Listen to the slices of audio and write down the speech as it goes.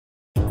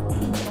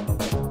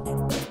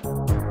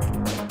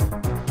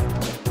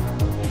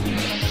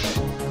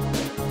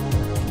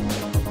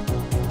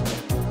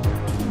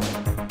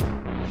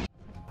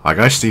Hi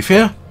guys, Steve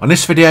here. On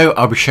this video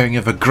I'll be showing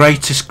you the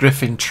greatest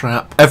griffin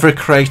trap ever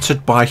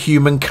created by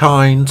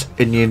humankind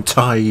in the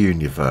entire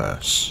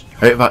universe.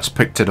 I hope that's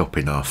picked it up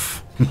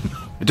enough.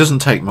 It doesn't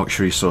take much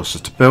resources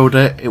to build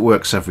it, it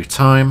works every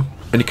time,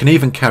 and you can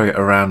even carry it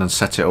around and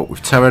set it up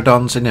with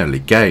pterodons in early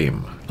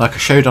game, like I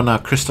showed on our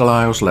Crystal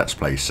Isles Let's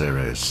Play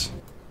series.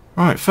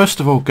 Right, first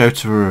of all go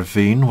to a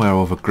ravine where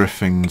all the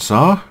griffins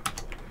are.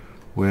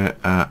 We're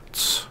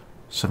at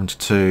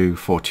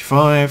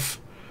 7245.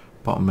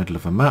 Bottom middle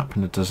of a map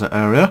in the desert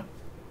area.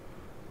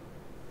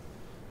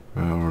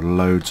 There are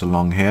loads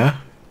along here.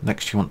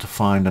 Next you want to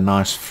find a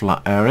nice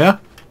flat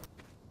area.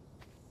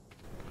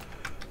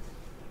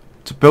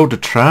 To build a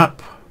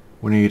trap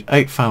we need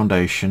 8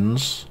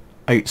 foundations,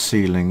 8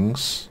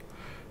 ceilings,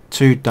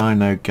 2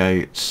 dino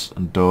gates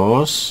and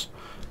doors,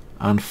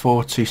 and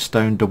 40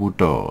 stone double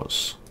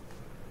doors.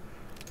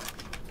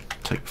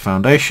 Take the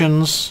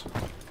foundations.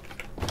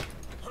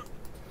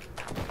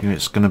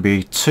 It's going to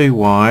be 2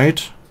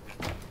 wide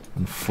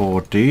and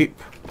 4 deep,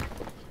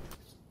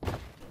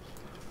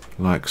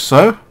 like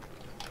so.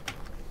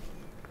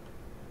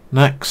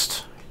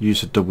 Next,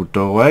 use the double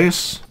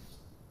doorways,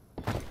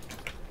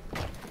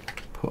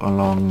 put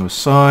along the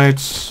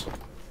sides,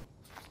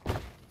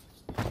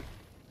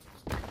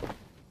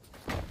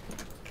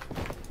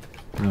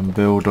 and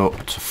build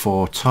up to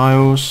 4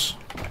 tiles.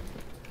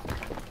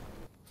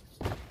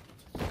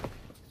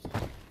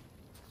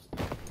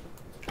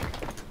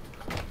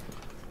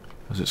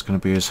 As it's going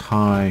to be as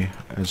high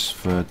as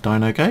the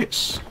dino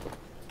gates.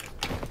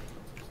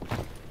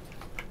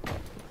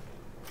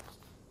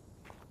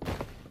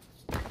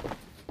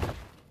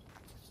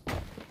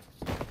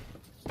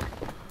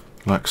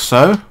 Like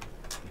so.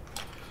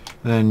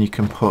 Then you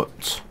can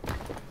put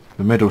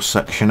the middle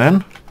section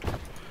in.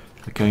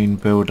 Again,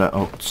 build that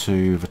up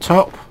to the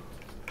top.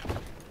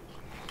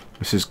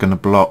 This is going to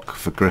block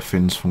the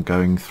griffins from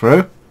going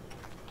through.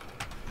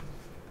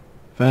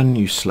 Then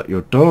you select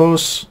your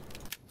doors.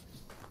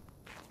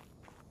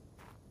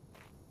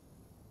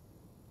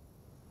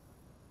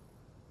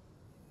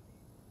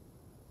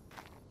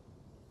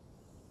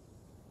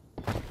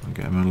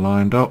 Get them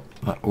lined up,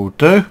 that will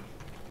do.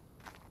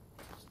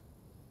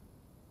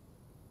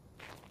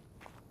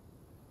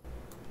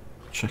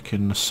 Check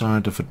in the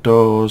side of the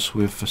doors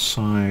with the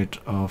side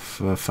of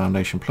the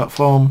foundation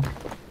platform.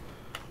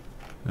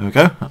 There we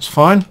go, that's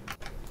fine.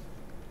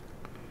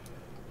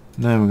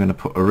 Then we're going to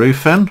put a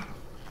roof in.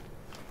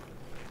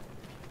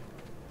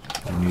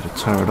 We need a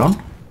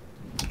pterodon.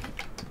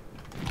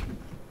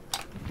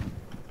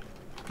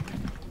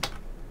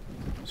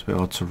 It's a bit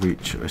hard to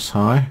reach at this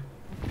high.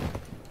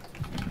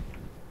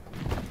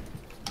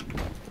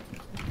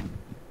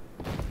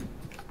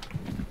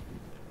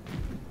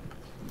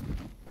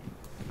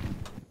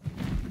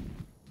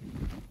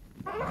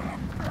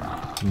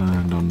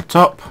 Land on the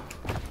top,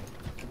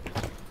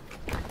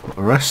 put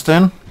a rest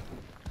in,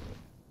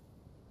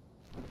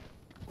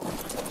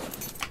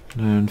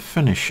 and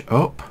finish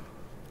up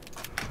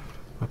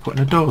by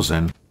putting the doors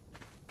in.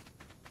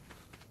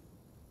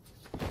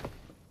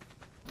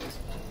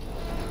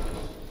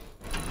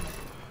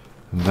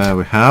 And there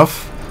we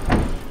have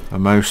the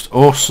most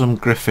awesome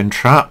griffin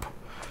trap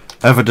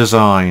ever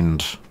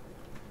designed.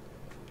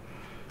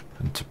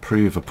 And to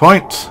prove a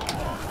point,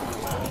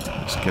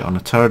 let's get on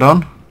a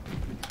pterodon.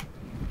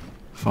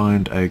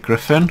 Find a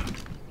griffin.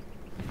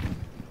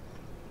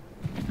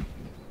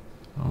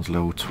 That was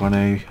level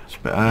 20. It's a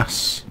bit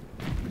ass.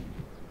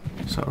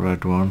 Is that a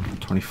red one?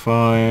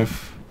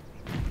 25.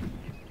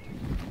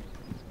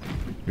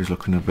 He's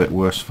looking a bit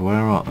worse for wear,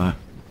 aren't they?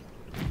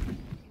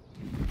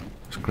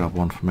 Let's grab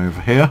one from over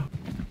here.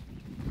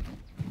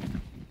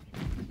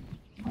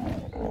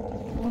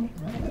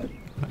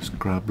 Let's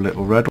grab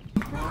little red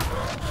one.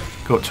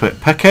 Go up to it,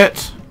 peck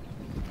it.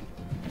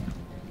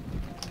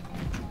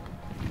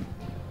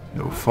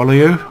 It will follow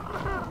you.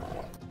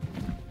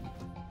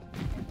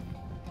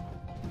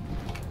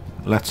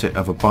 Let it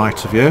have a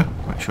bite of you.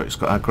 Make sure it's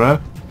got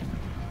aggro.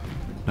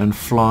 Then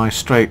fly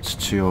straight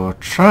to your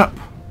trap.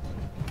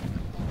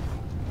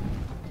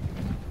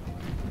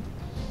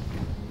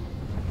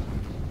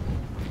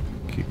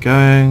 Keep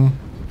going.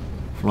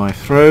 Fly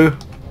through.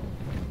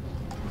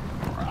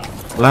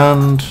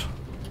 Land.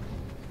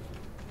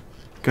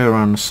 Go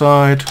around the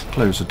side.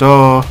 Close the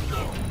door.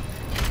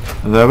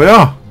 And there we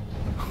are.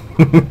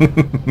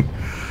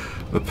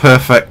 The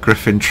perfect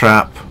griffin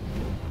trap.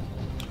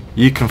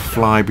 You can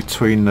fly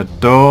between the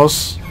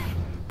doors,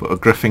 but a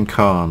griffin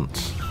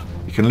can't.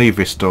 You can leave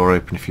this door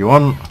open if you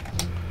want.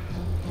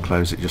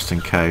 Close it just in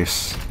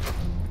case.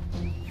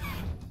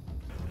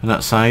 And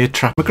that's how you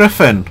trap a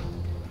griffin.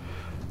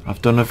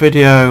 I've done a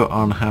video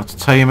on how to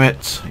tame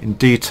it in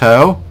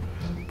detail,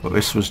 but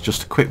this was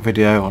just a quick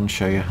video on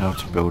show you how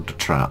to build the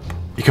trap.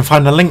 You can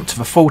find a link to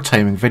the full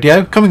taming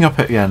video coming up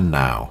at the end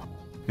now.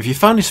 If you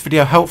found this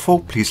video helpful,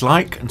 please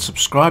like and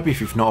subscribe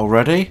if you've not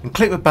already, and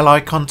click the bell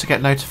icon to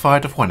get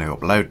notified of when I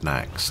upload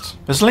next.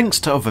 There's links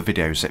to other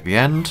videos at the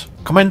end.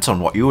 Comment on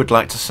what you would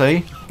like to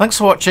see. Thanks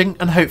for watching,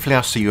 and hopefully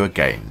I'll see you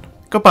again.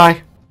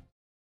 Goodbye.